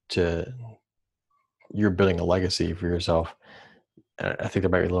to you're building a legacy for yourself, I think there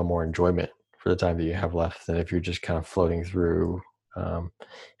might be a little more enjoyment for the time that you have left than if you're just kind of floating through.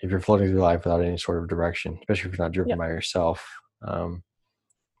 If you're floating through life without any sort of direction, especially if you're not driven by yourself,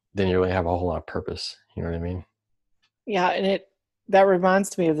 then you really have a whole lot of purpose. You know what I mean? Yeah, and that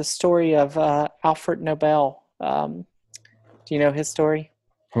reminds me of the story of Alfred Nobel. Do you know his story?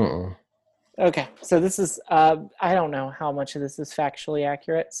 Mm-mm. Okay, so this is I don't know how much of this is factually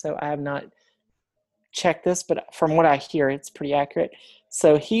accurate, so I have not checked this, but from what I hear, it's pretty accurate.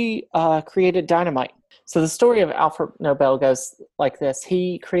 So he created dynamite. So the story of Alfred Nobel goes like this: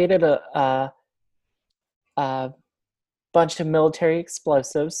 he created a bunch of military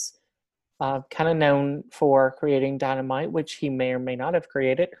explosives, kind of known for creating dynamite, which he may or may not have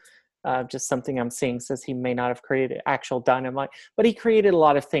created. Just something I'm seeing says he may not have created actual dynamite, but he created a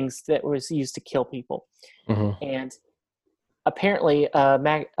lot of things that was used to kill people. Mm-hmm. And apparently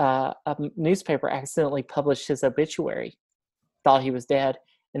a newspaper accidentally published his obituary, thought he was dead,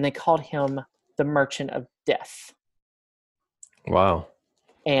 and they called him the Merchant of Death. Wow.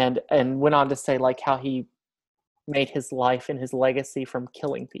 And went on to say like how he made his life and his legacy from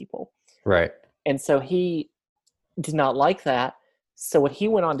killing people. Right. And so he did not like that. So what he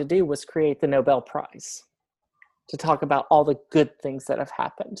went on to do was create the Nobel Prize to talk about all the good things that have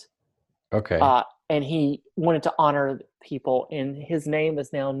happened. Okay. And he wanted to honor people, and his name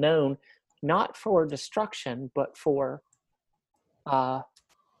is now known not for destruction, but for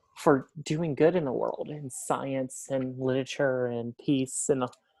doing good in the world, in science and literature and peace, and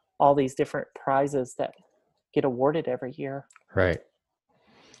all these different prizes that get awarded every year. Right.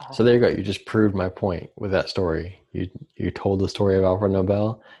 So there you go. You just proved my point with that story. You told the story of Alfred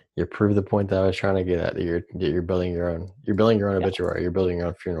Nobel. You proved the point that I was trying to get at. That you're building your own. You're building your own obituary. You're building your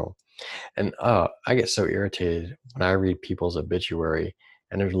own funeral. And I get so irritated when I read people's obituary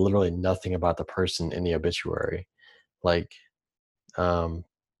and there's literally nothing about the person in the obituary. Like, you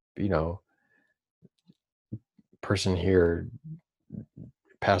know, person here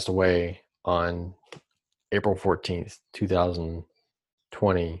passed away on April 14th,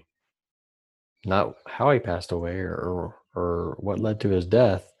 2020. Not how he passed away or what led to his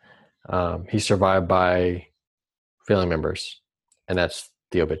death. He's survived by family members, and that's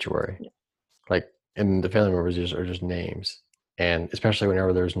the obituary. Yeah. Like, and the family members are just names. And especially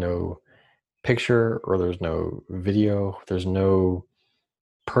whenever there's no picture or there's no video, there's no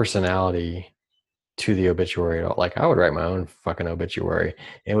personality to the obituary at all. Like, I would write my own fucking obituary.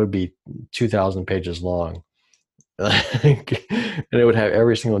 It would be 2,000 pages long. And it would have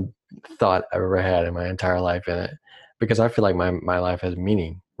every single thought I've ever had in my entire life in it, because I feel like my life has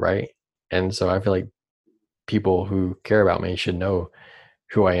meaning, right? And so I feel like people who care about me should know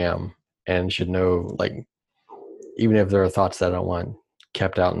who I am and should know, like, even if there are thoughts that I don't want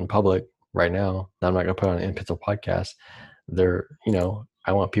kept out in public right now, that I'm not going to put on an In Pencil podcast.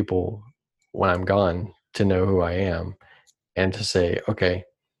 I want people when I'm gone to know who I am and to say, okay,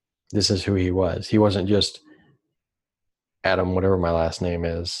 this is who he was. He wasn't just Adam, whatever my last name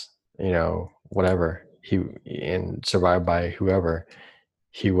is, whatever and survived by whoever.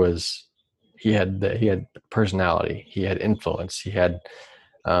 He had personality. He had influence. He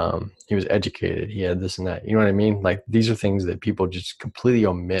was educated. He had this and that. You know what I mean? Like, these are things that people just completely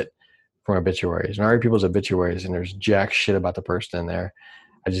omit from obituaries. And I read people's obituaries and there's jack shit about the person in there.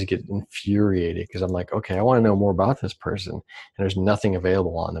 I just get infuriated because I'm like, okay, I want to know more about this person. And there's nothing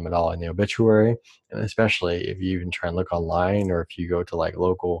available on them at all in the obituary. And especially if you even try and look online, or if you go to like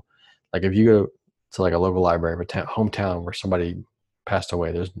if you go to like a local library of a hometown where somebody passed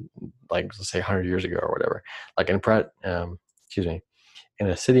away, there's like, let's say 100 years ago or whatever, like in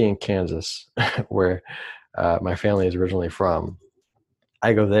a city in Kansas where my family is originally from,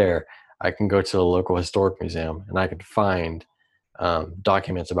 I go there, I can go to a local historic museum and I can find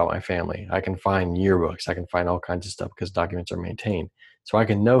documents about my family. I can find yearbooks. I can find all kinds of stuff because documents are maintained. So I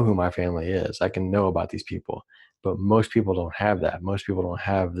can know who my family is. I can know about these people. But most people don't have that. Most people don't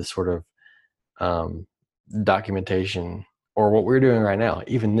have this sort of documentation, or what we're doing right now.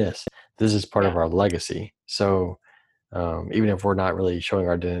 Even this is part of our legacy. So even if we're not really showing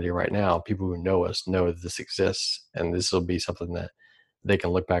our identity right now, people who know us know that this exists, and this will be something that they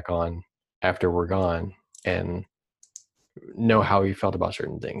can look back on after we're gone and know how he felt about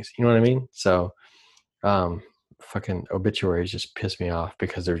certain things. You know what I mean? So fucking obituaries just piss me off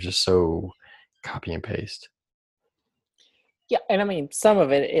because they're just so copy and paste. Yeah, and I mean, some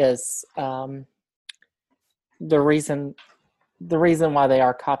of it is the reason why they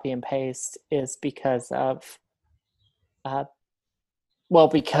are copy and paste is because of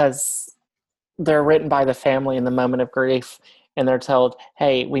because they're written by the family in the moment of grief, and they're told,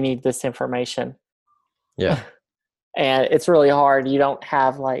 hey, we need this information. Yeah. And it's really hard. You don't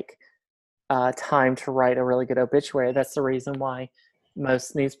have like time to write a really good obituary. That's the reason why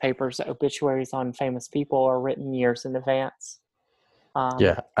most newspapers' obituaries on famous people are written years in advance.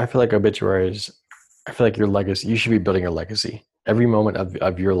 Yeah, I feel like obituaries, I feel like your legacy, you should be building a legacy. Every moment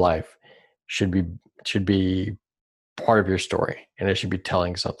of your life should be part of your story, and it should be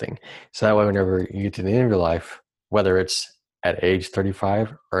telling something. So that way, whenever you get to the end of your life, whether it's at age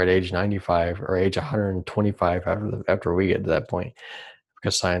 35 or at age 95 or age 125, after we get to that point,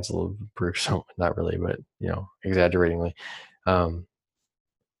 because science will prove so, not really, but exaggeratingly,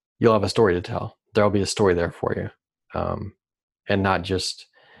 you'll have a story to tell. There'll be a story there for you, and not just,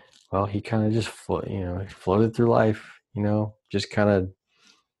 well, he kind of just floated through life, just kind of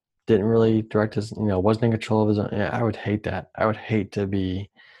didn't really direct his, wasn't in control of his own. Yeah, I would hate that. I would hate to be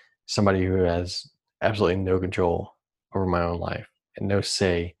somebody who has absolutely no control over my own life, and no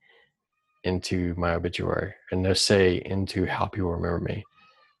say into my obituary, and no say into how people remember me.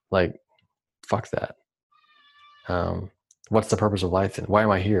 Like, fuck that. What's the purpose of life then? Why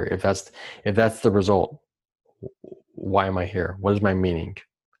am I here? If that's the result, why am I here? What is my meaning?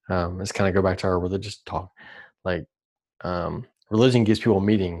 Let's kind of go back to our religious talk. Like, religion gives people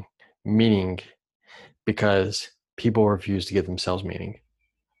meaning because people refuse to give themselves meaning.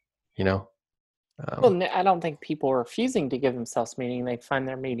 You know? Well, I don't think people are refusing to give themselves meaning. They find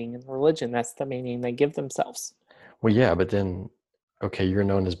their meaning in religion. That's the meaning they give themselves. Well, yeah, but then, okay, you're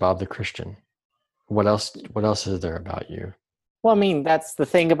known as Bob the Christian. What else is there about you? Well, I mean, that's the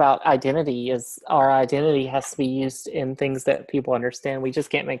thing about identity is our identity has to be used in things that people understand. We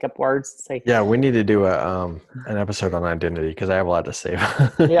just can't make up words and say, Yeah, we need to do an episode on identity because I have a lot to say.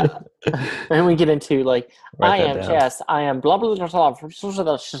 yeah. And we get into like, Write I that am down. Jess, I am blah, blah, blah, blah,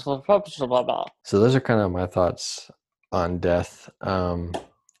 blah, blah. So those are kind of my thoughts on death.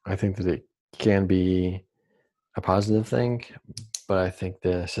 I think that it can be a positive thing, but I think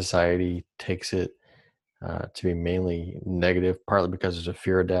the society takes it to be mainly negative, partly because there's a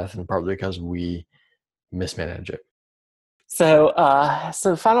fear of death and partly because we mismanage it. So,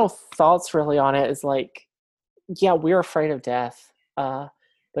 so final thoughts really on it is like, yeah, we're afraid of death,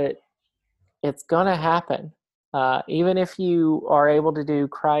 but it's gonna happen. Even if you are able to do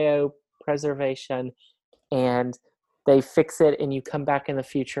cryopreservation and they fix it and you come back in the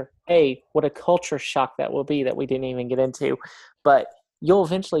future, hey, what a culture shock that will be that we didn't even get into. But you'll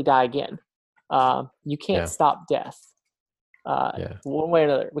eventually die again. You can't stop death one way or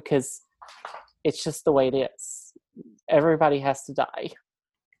another because it's just the way it is. Everybody has to die.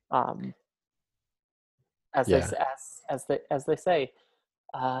 As they say,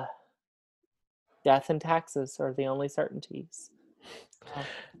 death and taxes are the only certainties.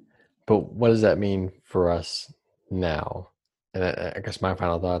 But what does that mean for us now? And I guess my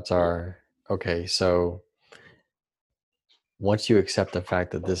final thoughts are, okay, so once you accept the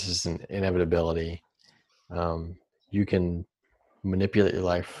fact that this is an inevitability, you can manipulate your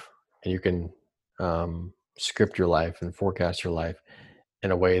life and you can script your life and forecast your life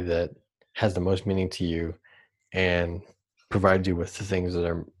in a way that has the most meaning to you and provides you with the things that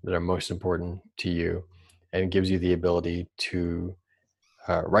are most important to you and gives you the ability to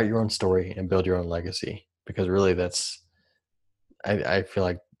write your own story and build your own legacy, because really I feel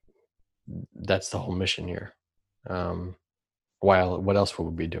like that's the whole mission here. What else would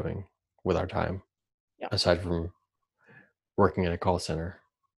we be doing with our time aside from working in a call center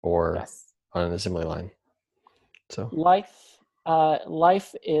or on an assembly line? So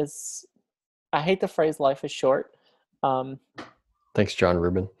life is, I hate the phrase life is short. Thanks, John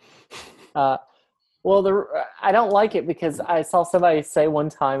Rubin. Well, I don't like it because I saw somebody say one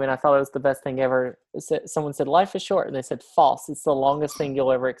time, and I thought it was the best thing ever. Someone said, life is short, and they said, false. It's the longest thing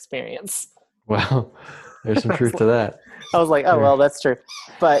you'll ever experience. Well, there's some truth to that. I was like, oh, well, that's true.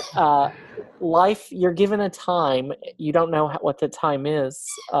 But life, you're given a time. You don't know what the time is,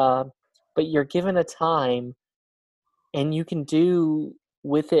 but you're given a time, and you can do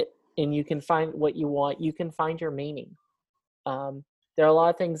with it, and you can find what you want. You can find your meaning. There are a lot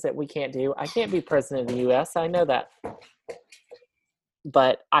of things that we can't do. I can't be president of the U.S. I know that.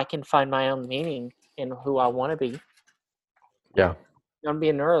 But I can find my own meaning in who I want to be. Yeah. I'm going to be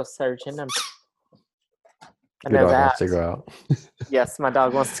a neurosurgeon. I know that. Wants to go out. Yes, my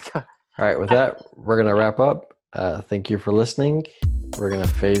dog wants to go. All right, with that, we're going to wrap up. Thank you for listening. We're going to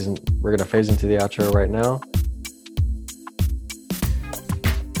phase into the outro right now.